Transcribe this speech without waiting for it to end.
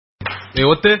ஏ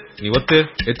ஒத்து நீ ஒத்து,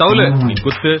 ஏ தவுலு நீ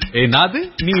குத்து, ஏ நாது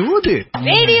நீ ஊது.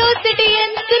 Radio city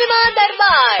cinema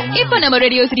Darbar. இப்ப நம்ம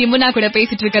ரேடியோ சிட்டி முன்னா கூட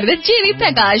பேசிட்டு இருக்கிறது ஜிவி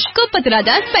பிரகாஷ், குப்பத்து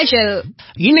ராஜா ஸ்பெஷல்.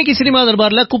 இன்னைக்கு சினிமா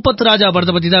தர்பார்ல குப்பத்து ராஜா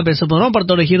படத்தை பத்தி தான் பேச போறோம்.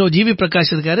 படத்தோட ஹீரோ ஜிவி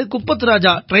பிரகாஷ் இருக்காரு. குப்பத்து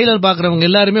ராஜா ட்ரெய்லர் பாக்குறவங்க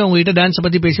எல்லாருமே உங்ககிட்ட டான்ஸ்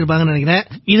பத்தி பேசிருப்பாங்கன்னு நினைக்கிறேன்.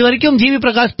 இது வரைக்கும் ஜிவி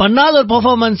பிரகாஷ் பண்ணாத ஒரு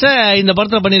பெர்ஃபார்மன்ஸ இந்த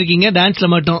படத்துல பண்ணிருக்கீங்க, டான்ஸ்ல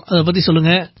மட்டும். அதை பத்தி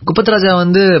சொல்லுங்க. குப்பத்து ராஜா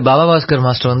வந்து பாபா பாஸ்கர்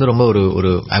மாஸ்டர் வந்து ரொம்ப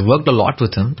ஒரு I worked a lot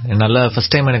with him. நல்ல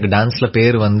ஃபர்ஸ்ட் டைம் எனக்கு டான்ஸ்ல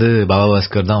பேர் வந்து பாபா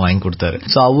பாஸ்கர் தான் வாங்கி கொடுத்தாரு.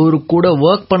 சோ அவரு கூட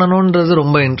ஒர்க் பண்ணணும்ன்றது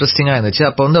ரொம்ப இன்ட்ரெஸ்டிங்கா இருந்துச்சு.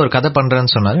 அப்ப வந்து அவர் கதை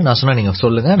பண்றேன்னு சொன்னாரு. நான் சொன்னா நீங்க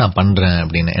சொல்லுங்க நான் பண்றேன்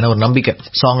அப்படின்னு. ஏன்னா ஒரு நம்பிக்கை,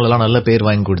 சாங்ல எல்லாம் நல்ல பேர்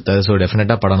வாங்கி கொடுத்தாரு. சோ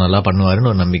டெஃபினட்டா படம் நல்லா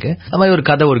பண்ணுவாருன்னு ஒரு நம்பிக்கை. அது மாதிரி ஒரு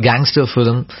கதை, ஒரு கேங்ஸ்டர்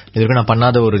பிலிம், இதுக்கு நான்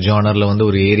பண்ணாத ஒரு ஜானர்ல வந்து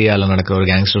ஒரு ஏரியால நடக்கிற ஒரு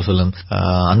கேங்ஸ்டர் பிலிம்,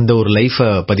 அந்த ஒரு லைஃப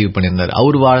பதிவு பண்ணியிருந்தாரு.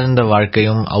 அவர் வாழ்ந்த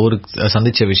வாழ்க்கையும் அவரு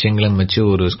சந்திச்ச விஷயங்களும் வச்சு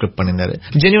ஒரு ஸ்கிரிப்ட் பண்ணியிருந்தாரு.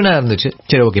 ஜென்யூனா இருந்துச்சு.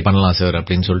 சரி ஓகே பண்ணலாம் சார்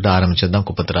அப்படின்னு சொல்லிட்டு ஆரம்பிச்சதுதான்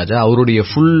குப்பத்து ராஜா. அவருடைய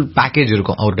ஃபுல் பேக்கேஜ்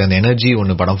இருக்கும். அவருடைய அந்த எனர்ஜி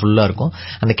ஒன்னு படம் ஃபுல்லா இருக்கும்.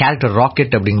 அந்த கேரக்டர்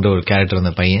ராக்கெட் அப்படிங்கிற ஒரு கேரக்டர்,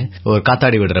 அந்த பையன் ஒரு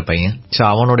காத்தாடி விடுற பையன். சோ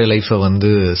அவனுடைய லைஃப வந்து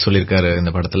சொல்லிருக்காரு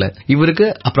இந்த படத்துல. இவருக்கு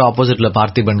அப்புறம் ஆப்போசிட்ல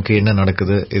பார்த்திபனுக்கு என்ன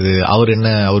நடக்குது, இது அவர்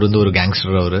வந்து ஒரு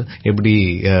கேங்ஸ்டர், அவரு எப்படி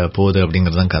போகுது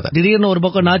அப்படிங்கறதுதான் கதை. திடீர்னு ஒரு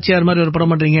பக்கம் நாச்சியார் மாதிரி ஒரு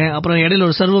படம் பண்றீங்க, அப்புறம் இடையில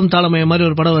ஒரு சர்வம் தாளமய மாதிரி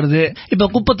ஒரு படம் வருது. இப்ப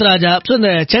குப்பத்து ராஜா.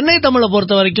 இந்த சென்னை தமிழை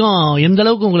பொறுத்த வரைக்கும் எந்த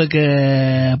அளவுக்கு உங்களுக்கு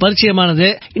பரிச்சயமானது?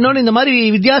 இன்னொன்னு இந்த மாதிரி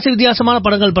வித்தியாசமான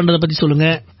படங்கள் பண்றதை பத்தி சொல்லுங்க.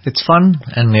 It's fun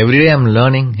and every day I'm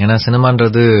learning. ஏன்னா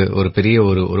சினிமான்றது ஒரு பெரிய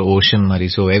ஒரு ஓஷன் மாதிரி.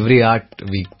 So every art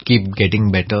we keep getting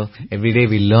better. Every day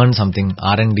we learn something.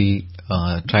 R&D,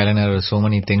 trial and error, so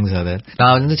many things are there.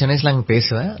 நான் வந்து சென்னை ஸ்லாங்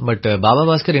பேசுவேன். பட் பாபா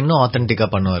பாஸ்கர் இன்னும் ஆத்தென்டிக்கா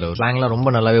பண்ணுவாரு. ஸ்லாங்லாம்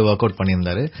ரொம்ப நல்லாவே ஒர்க் அவுட்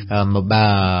பண்ணியிருந்தாரு.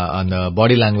 அந்த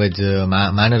பாடி லாங்குவேஜ்,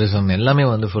 மேனரிசம் எல்லாமே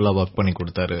வந்து ஃபுல்லா ஒர்க் பண்ணி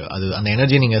கொடுத்தாரு. அது அந்த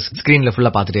எனர்ஜி நீங்க ஸ்கிரீன்ல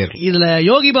ஃபுல்லா பாத்துட்டே இருக்கு. இதுல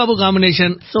யோகி பாபு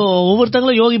காம்பினேஷன். சோ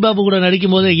ஒவ்வொருத்தங்களும் யோகி பாபு கூட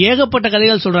நடிக்கும் போது ஏகப்பட்ட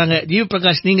கதைகள் சொல்றாங்க. ஜிவி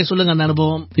பிரகாஷ் நீங்க சொல்லுங்க அந்த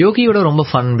அனுபவம். யோகியோட ரொம்ப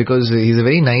fun because he is a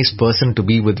very nice person to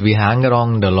be with. We hang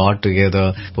around a lot together.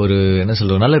 ஒரு என்ன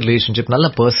சொல்றது, நல்ல ரிலேஷன்ஷிப், நல்ல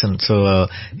பர்சன். சோ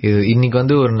இன்னைக்கு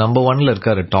வந்து ஒரு நம்பர் 1ல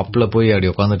இருக்காரு, டாப்ல போய் அப்படி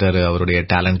உட்காந்துட்டாரு. அவருடைய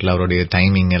டேலண்ட்ல, அவருடைய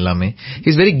டைமிங் எல்லாமே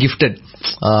இஸ் வெரி கிஃப்டட்.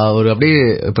 ஒரு அப்படியே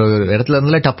இப்ப இடத்துல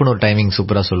இருந்தால டப்புன்னு ஒரு டைமிங்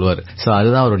சூப்பரா சொல்லுவாரு. சோ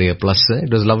அதுதான் அவருடைய plus.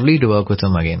 It was lovely to work with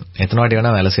him again. எத்தனை வாட்டி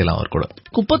வேணா வேலை செய்யலாம் அவர் கூட.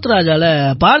 குப்பத்து ராஜால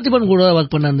பார்த்திபன் கூட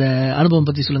ஒர்க் பண்ண அந்த அனுபவம்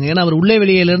பத்தி சொல்லுங்க. ஏன்னா அவர் உள்ளே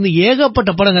வெளியில இருந்து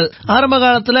ஏகப்பட்ட படங்கள், ஆரம்ப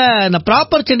காலத்துல இந்த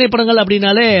ப்ராப்பர் சென்னை படங்கள்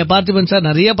அப்படின்னாலே பார்த்திபன் சார்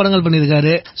நிறைய படங்கள்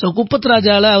பண்ணிருக்காரு. சோ குப்பத்து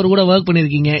ராஜால அவர் கூட ஒர்க்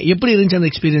பண்ணிருக்கீங்க. எப்படி இருந்துச்சு அந்த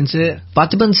எக்ஸ்பீரியன்ஸ்?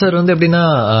 பார்த்திபன் சார் வந்து எப்படின்னா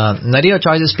நிறைய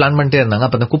சாய்ஸஸ் பிளான் பண்ணிட்டே இருந்தாங்க.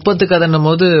 அப்ப அந்த குப்பத்து கதைன்னும்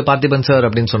போது பார்த்திபன் சார்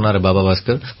அப்படின்னு சொன்னாரு பாபா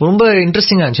பாஸ்கர். ரொம்ப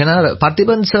இன்ட்ரெஸ்டிங்கா இருந்துச்சு. ஏன்னா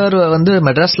பார்த்திபன் சார் வந்து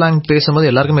மெட்ராஸ் ஸ்லாங் பேசும்போது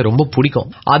எல்லாருக்குமே ரொம்ப பிடிக்கும்.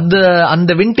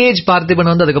 அந்த விண்டேஜ்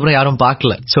பார்த்திபன் வந்து அதுக்கப்புறம் யாரும்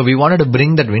பார்க்கல. So we wanted to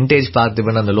bring that vintage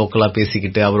Parthiban, அந்த லோக்கலா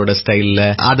பேசிக்கிட்டு அவரோட ஸ்டைல்ல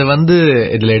அதை வந்து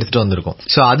இதுல எடுத்துட்டு வந்திருக்கும்.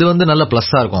 சோ அது வந்து நல்ல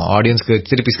பிளஸ்ஸா இருக்கும். ஆடியன்ஸ்க்கு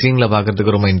திருப்பி ஸ்கிரீன்ல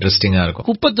பாக்கிறதுக்கு ரொம்ப இன்ட்ரெஸ்டிங்கா இருக்கும்.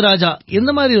 குப்பத்து ராஜா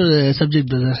எந்த மாதிரி ஒரு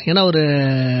சப்ஜெக்ட்? ஏன்னா ஒரு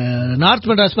நார்த்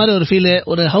மெட்ராஸ் மாதிரி ஒரு ஃபீல்,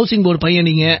 ஒரு ஹவுசிங் போர்டு பையன்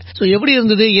நீங்க. சோ எப்படி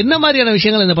இருந்தது? என்ன மாதிரியான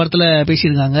விஷயங்கள் இந்த படத்துல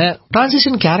பேசியிருக்காங்க?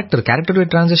 டிரான்சிஷன், கேரக்டர்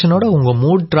டிரான்சிஷனோட உங்க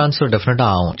மூட் டிரான்ஸ்ஃபர் டெஃபினட்டா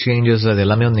ஆகும். சேஞ்சஸ் அது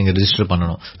எல்லாமே வந்து நீங்க ரெஜிஸ்டர்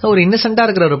பண்ணணும். ஒரு இன்னசென்ட்டா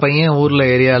இருக்கிற ஒரு பையன், ஊர்ல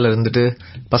ஏரியால இருந்துட்டு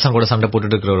பசங்க கூட சண்டை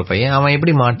போட்டுட்டு இருக்கிற ஒரு பையன், அவன்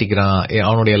எப்படி மாட்டிக்கிறான்,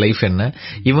 அவனுடைய லைஃப் என்ன,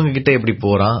 இவங்க கிட்ட எப்படி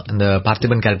போறான், இந்த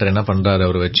பார்த்திபன் கேரக்டர் என்ன பண்றாரு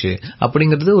அவர் வச்சு,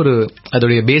 அப்படிங்கிறது ஒரு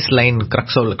அதோடைய base line,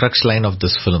 crux line of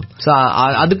this film.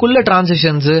 அதுக்குள்ள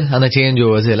டிரான்சிஷன்ஸ், அந்த சேஞ்ச்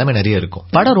ஓவர்ஸ் எல்லாமே நிறைய இருக்கும்.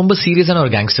 படம் ரொம்ப சீரியஸான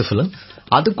ஒரு கேங்ஸ்டர் ஃபிலிம்.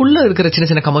 அதுக்குள்ள இருக்கிற சின்ன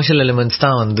சின்ன கமர்ஷியல் எலிமெண்ட்ஸ்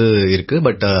தான் வந்து இருக்கு.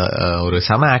 பட் ஒரு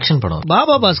செம ஆக்ஷன் படம்.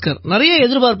 பாபா பாஸ்கர் நிறைய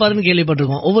எதிர்பார்ப்பாருன்னு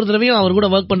கேள்விப்பட்டிருக்கோம். ஒவ்வொரு தடவையும் அவர் கூட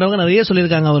ஒர்க் பண்றவங்க நிறைய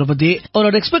சொல்லியிருக்காங்க அவரை பத்தி.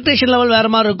 அவரோட எக்ஸ்பெக்டேஷன் லெவல் வேற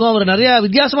மாதிரி இருக்கும். அவர் நிறைய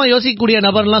வித்தியாசமா யோசிக்கக்கூடிய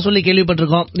நபர்லாம் சொல்லி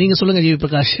கேள்விப்பட்டிருக்கோம். நீங்க சொல்லுங்க ஜிவி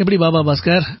பிரகாஷ், எப்படி பாபா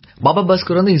பாஸ்கர்? பாபா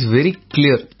பாஸ்கர் வந்து இஸ் வெரி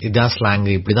கிளியர். இதுதான் ஸ்லாங்,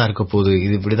 இப்படிதான் இருக்க போகுது,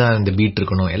 இது இப்படிதான் இந்த பீட்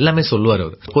இருக்கணும், எல்லாமே சொல்லுவார்.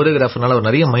 அவர் கோரியோகிராஃபர்னால அவர்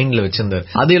நிறைய மைண்ட்ல வச்சிருந்தார்.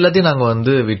 அது எல்லாத்தையும் நாங்க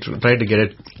வந்து try to get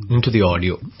it into the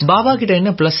audio. Baba கிட்ட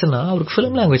என்ன பிளஸ்னா அவருக்கு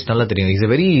ஃபிலிம் லாங்குவேஜ் நல்லா தெரியும். இஸ்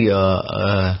வெரி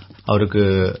அவருக்கு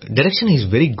direction is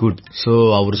very good. So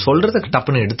அவர் சொல்றத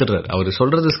டப்புன்னு எடுத்துறாரு. அவர்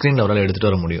சொல்றது ஸ்கிரீன்ல அவரால் எடுத்துட்டு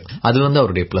வர முடியும். அது வந்து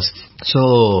அவருடைய பிளஸ். சோ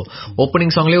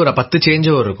ஓப்பனிங் சாங்லயே ஒரு 10 சேஞ்ச்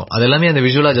இருக்கும். அது எல்லாமே அந்த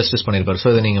விஷுவலா ஜஸ்டிஸ் பண்ணிருப்பாரு.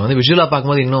 சோ இதை நீங்க வந்து விஷுவலா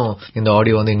பார்க்கும்போது இன்னும் இந்த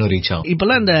ஆடியோ வந்து இன்னும் ரீச் ஆகும்.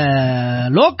 இப்பெல்லாம் இந்த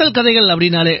லோக்கல் கதைகள்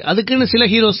அப்படின்னாலே அதுக்குன்னு சில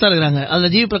ஹீரோஸ் தான் இருக்காங்க. அதுல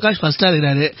ஜிவி பிரகாஷ் ஃபர்ஸ்டா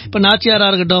இருக்கிறாரு. இப்ப நாச்சியாரா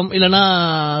இருக்கட்டும், இல்லனா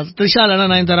த்ரிஷா, இல்லனா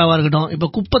நயன்தாராவா இருக்கட்டும்,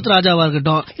 இப்ப குப்பத் ராஜாவா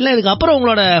இருக்கட்டும், இல்ல இதுக்கு அப்புறம்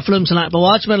உங்களோட பிலிம்ஸ் எல்லாம் இப்ப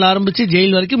வாட்ச்மேன் ஆரம்பிச்சு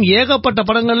ஜெயில் வரைக்கும் ஏகப்பட்ட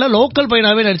படங்கள்ல லோக்கல்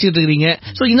பையனாவே நடிச்சிருக்காரு. நடிச்சிட்டு இருக்கீங்க.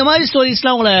 சோ இந்த மாதிரி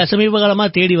ஸ்டோரிஸ்லாம் உங்களை சமீப காலமா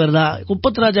தேடி வருதா?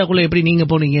 குப்பத்து ராஜாக்குள்ள எப்படி நீங்க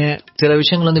போனீங்க? சில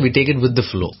விஷயங்கள் வந்து we take it with the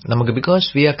flow. நமக்கு because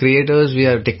we are creators, we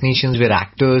are technicians, we are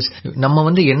actors. நம்ம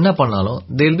வந்து என்ன பண்ணாலும்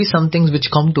there will be some things which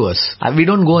come to us. We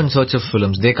don't go in search of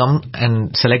films. They come and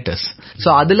select us. So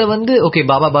அதுல வந்து okay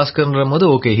Baba பாஸ்கர்ன்றபோது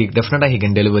okay he definitely he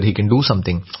can deliver, he can do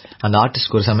something. அந்த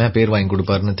ஆர்டிஸ்ட்க்கு ஒரு செமையா பேர் வாங்கி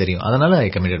கொடுப்பாருன்னு தெரியும். அதனால I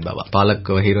committed Baba. Palak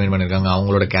heroine பண்ணிருக்காங்க,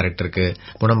 அவங்களோட கேரக்டருக்கு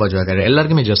புனம்பாஜ்வா கேரக்டர்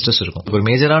எல்லாருக்குமே ஜஸ்டிஸ் இருக்கும். ஒரு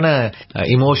மேஜரான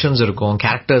இமோஷன்ஸ் இருக்கும்,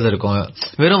 கேரக்டர்ஸ் இருக்கும்.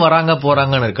 வெறும் வராங்க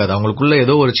போறாங்கன்னு இருக்காது. அவங்களுக்குள்ள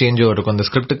ஏதோ ஒரு சேஞ்ச் இருக்கும். அந்த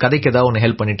ஸ்கிரிப்ட் கதைக்கு ஏதாவது ஒன்னு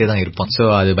ஹெல்ப் பண்ணிட்டே தான் இருப்பான். சோ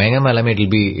அது பயங்கரமா எல்லாமே it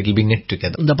will be knit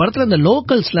together. இந்த படத்துல இந்த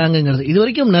லோக்கல் ஸ்லாங்ங்கிறது இது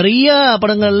வரைக்கும் நிறைய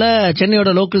படங்கள்ல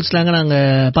சென்னையோட லோக்கல் ஸ்லாங்க நாங்க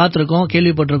பாத்திருக்கோம்,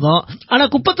 கேள்விப்பட்டிருக்கோம். ஆனா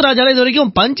குப்பத்து ராஜால இது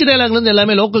வரைக்கும் பஞ்ச் டயலாக்ல இருந்து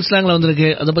எல்லாமே லோக்கல் ஸ்லாங்ல வந்திருக்கு.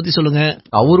 அத பத்தி சொல்லுங்க.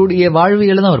 அவருடைய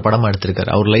வாழ்வியல தான் அவர் படமா எடுத்திருக்காரு.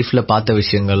 அவர் லைஃப்ல பார்த்த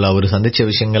விஷயங்கள், அவர் சந்திச்ச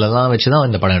விஷயங்கள் எல்லாம் வச்சுதான்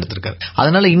இந்த படம் எடுத்திருக்காரு.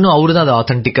 அதனால இன்னும் அவரு தான் அதை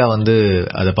ஆத்தென்டிக்கா வந்து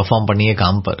அதை பெர்ஃபார்ம் பண்ணியே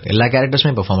காமிப்பார். எல்லா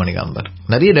கேரக்டர்ஸுமே பெர்ஃபார்ம் பண்ணி காமிப்பார்.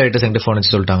 நிறைய டைரக்டர்ஸ் என்கிட்ட போன்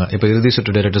வச்சு சொல்லிட்டாங்க. இப்ப இறுதி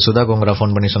சுற்று டைரக்டர் சுதா கோங்கரா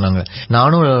போன் பண்ணி சொன்னாங்க,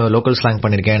 நானும் லோக்கல் ஸ்லாங்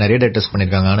பண்ணிருக்கேன், நிறைய டைரக்டர்ஸ்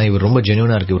பண்ணிருக்காங்க, ஆனா இவர் ரொம்ப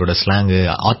ஜென்யூனா இருக்கு, இவரோட ஸ்லாங்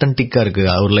ஆத்தென்டிக்கா இருக்கு,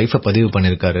 அவர் லைஃப பதிவு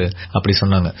பண்ணிருக்காரு அப்படி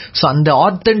சொன்னாங்க. சோ அந்த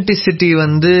ஆத்தென்டிசிட்டி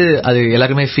வந்து அது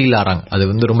எல்லாருமே ஃபீல் ஆறாங்க. அது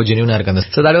வந்து ரொம்ப ஜென்யூனா இருக்கு. அந்த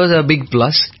so that was a big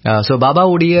plus. So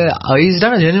பாபாவுடைய is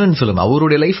done a genuine film.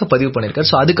 அவருடைய லைஃப பதிவு பண்ணிருக்காரு.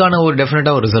 சோ அதுக்கான ஒரு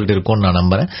டெஃபினட்டா ஒரு ரிசல்ட் இருக்கும்னு நான்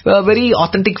நம்புறேன். Very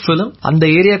authentic film. அந்த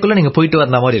ஏரியாக்குள்ள நீங்க போயிட்டு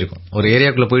வந்த மாதிரி இருக்கும். ஒரு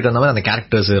ஏரியாக்குள்ள போயிட்டு வந்த மாதிரி அந்த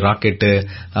கேரக்டர்ஸ், ராக்கெட்,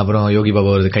 அப்புறம் யோகி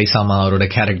பாபா ஒரு கைசாமா அவரோட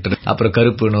கேரக்டர், அப்புறம்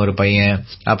கருப்புன்னு ஒரு பையன்,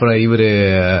 அப்புறம் இவரு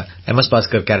எம்எஸ்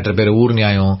பாஸ்கர் கேரக்டர் பேரு ஊர்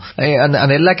நியாயம்,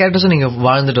 அந்த எல்லா கேரக்டர்ஸும் நீங்க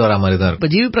வாழ்ந்துட்டு வர மாதிரி தான் இருக்கும்.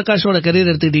 இப்ப ஜிவி பிரகாஷோட கரியர்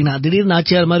எடுத்துக்கிட்டீங்கன்னா திடீர்னு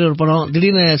நாச்சியார் மாதிரி ஒரு படம்,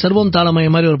 திடீர்னு சர்வம் தாளமய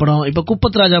மாதிரி ஒரு படம், இப்ப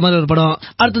குப்பத்து ராஜா மாதிரி ஒரு படம்,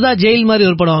 அடுத்ததா ஜெயில் மாதிரி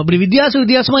ஒரு படம், இப்படி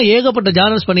வித்தியாசமா ஏகப்பட்ட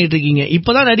ஜானர்ஸ் பண்ணிட்டு இருக்கீங்க.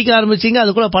 இப்பதான் நடிக்க ஆரம்பிச்சீங்க,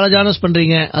 அதுக்குள்ள பல ஜானர்ஸ்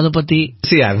பண்றீங்க. அத பத்தி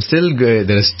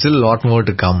there is still lot more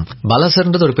to come.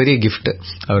 பாலாசர்ன்றது ஒரு பெரிய கிஃப்ட்.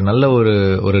 அவர் நல்ல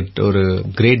ஒரு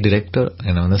கிரேட் டைரக்டர்.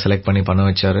 என்ன வந்து செலக்ட் பண்ணி பண்ண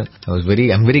வச்சாரு.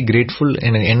 I'm very grateful.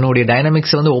 என்னோட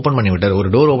டைனமிக்ஸ் வந்து ஓபன் பண்ணி விட்டார். ஒரு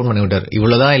டோர் ஓபன் பண்ணி விட்டார்.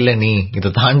 இவ்வளவுதான் இல்ல, நீ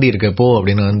இதை தாண்டி இருக்க போ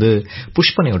அப்படின்னு வந்து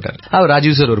புஷ் பண்ணி விட்டார். அவர்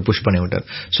ராஜீவ் சார் ஒரு புஷ் பண்ணி விட்டார்.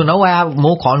 So now I have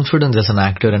more confidence as an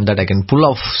actor and that I can pull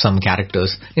off some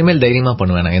characters. இனிமேல் தைரியமா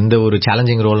பண்ணுவேன். நான் எந்த ஒரு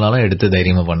சேலஞ்சிங் ரோல்னாலும் எடுத்து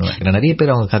தைரியமா பண்ணுவேன். நிறைய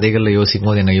பேர் அவங்க கதைகள்ல யோசிக்கும்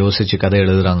போது என்ன யோசிச்சு கதை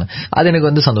எழுதுறாங்க. அது எனக்கு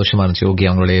வந்து சந்தோஷமா இருந்துச்சு. ஓகே,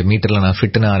 அவங்களுடைய மீட்டர்ல நான்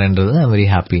ஃபிட்னா ஆறேன்றது I'm very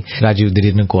happy. ராஜீவ்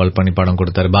திடீர்னு கால் பண்ணி படம்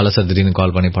கொடுத்தாரு, பாலசர் திடீர்னு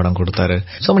கால் பண்ணி படம் கொடுத்தாரு.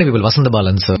 So many people, Vasantha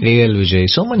Balan sir, AL Vijay,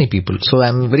 so many people. So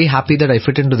I'm very happy that I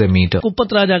fit into the meter.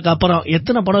 குப்பத்து ராஜாக்கு அப்புறம்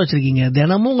எத்தனை படம் வச்சிருக்கீங்க?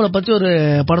 தினமும் உங்களை பத்தி ஒரு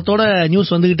படத்தோட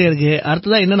நியூஸ் வந்துகிட்டே இருக்கு.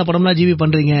 அடுத்ததா என்னென்ன படம்லாம் ஜிவி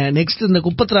பண்றீங்க? நெக்ஸ்ட் இந்த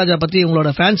குப்பத்து ராஜா பத்தி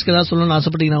உங்களோட ஃபேன்ஸ்க்கு ஏதாவது சொல்லணும்னு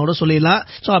ஆசைப்பட்டீங்கன்னா கூட சொல்லிடலாம்.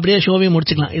 சோ அப்படியே ஷோவே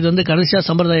முடிச்சுக்கலாம். இது வந்து கடைசியா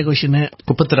சம்பிரதாய கொஸ்டின்.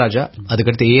 குப்பத்து ராஜா,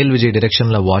 அதுக்கடுத்து ஏஎல் விஜய்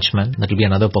டைரக்ஷன்ல watchman. that will be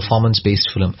another performance based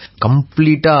film.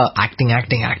 கம்ப்ளீட்டா ஆக்டிங்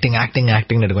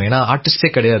இருக்கும். ஏன்னா ஆர்டிஸ்டே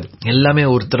கிடையாது, எல்லாமே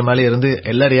ஒருத்தர் மேலே இருந்து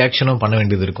எல்லா ரியாக்ஷனும் பண்ண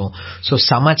வேண்டியது இருக்கும். சோ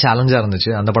செம சேலஞ்சா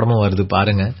இருந்துச்சு. அந்த படமும் வருது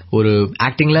பாருங்க. ஒரு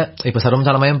ஆக்டிங்ல இப்ப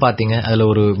சர்வசாதாரணமாயும் பாத்தீங்க, அதுல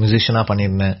ஒரு மியூசிஷியனா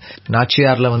பண்ணிருந்தேன்.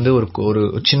 நாச்சியார்ல வந்து ஒரு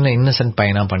சின்ன இன்னசென்ட்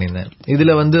பையனா பண்ணிருந்தேன்.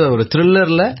 இதுல வந்து ஒரு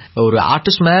த்ரில்லர்ல ஒரு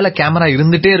ஆர்டிஸ்ட் மேல கேமரா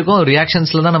இருந்துட்டே இருக்கும்,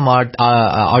 ரியாக்ஷன்ஸ்ல தான் நம்ம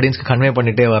ஆடியன்ஸ்க்கு கன்வே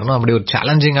பண்ணிட்டே வரணும். அப்படி ஒரு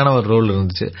சேலஞ்சிங்கான ஒரு ரோல்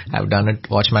இருந்துச்சு. I done it.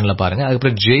 வாட்ச்மேன்ல பாருங்க.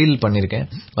 அதுக்கப்புறம் ஜெயில் பண்ணிருக்கேன்,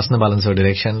 வசந்த பாலன் சார்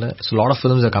டைரக்ஷன்ல. Lot of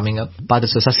films are coming up.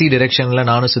 பார்த்து சசி டைரக்ஷன்ல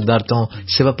நானும் சித்தார்த்தும்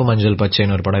சிவப்பு மஞ்சள்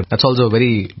பச்சைன்னு ஒரு படம். That's also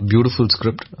very beautiful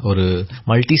script. ஒரு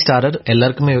மல்டி ஸ்டாரர்,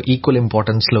 எல்லாருக்குமே ஈக்குவல்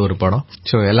இம்பார்ட்டன்ஸ்ல ஒரு படம்.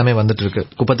 சோ எல்லாமே வந்துட்டு இருக்கு.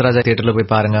 குப்பத்து ராஜா தியேட்டர்ல போய்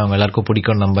பாருங்க, அவங்க எல்லாருக்கும்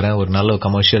பிடிக்கும் நம்புறேன். ஒரு நல்ல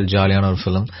கமர்ஷியல் ஜாலியான ஒரு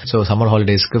ஃபிலிம். சோ சம்மர்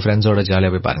ஹாலிடேஸ்க்கு ஃப்ரெண்ட்ஸோட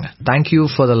ஜாலியா போய் பாருங்க. Thank you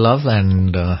for the love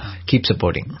and keep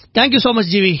supporting. Thank you so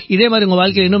much GV. இதே மாதிரி உங்க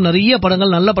வாழ்க்கையில் இன்னும் நிறைய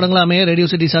படங்கள், நல்ல படங்கள் அமைய ரேடியோ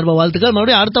சிட்டி சார்பா வாழ்த்துக்கள்.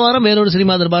 மறுபடியும் அடுத்த வாரம் வேறொரு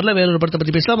சினிமா தர்பார்ல வேறொரு படத்தை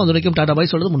பத்தி பேசலாம். அது வரைக்கும் டாடா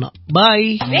பாய் சொல்றது Munna Bhai.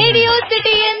 Radio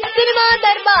city cinema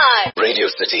Darbar. Radio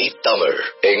city Tamil,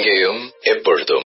 எங்கேயும் எப்பொழுதும்.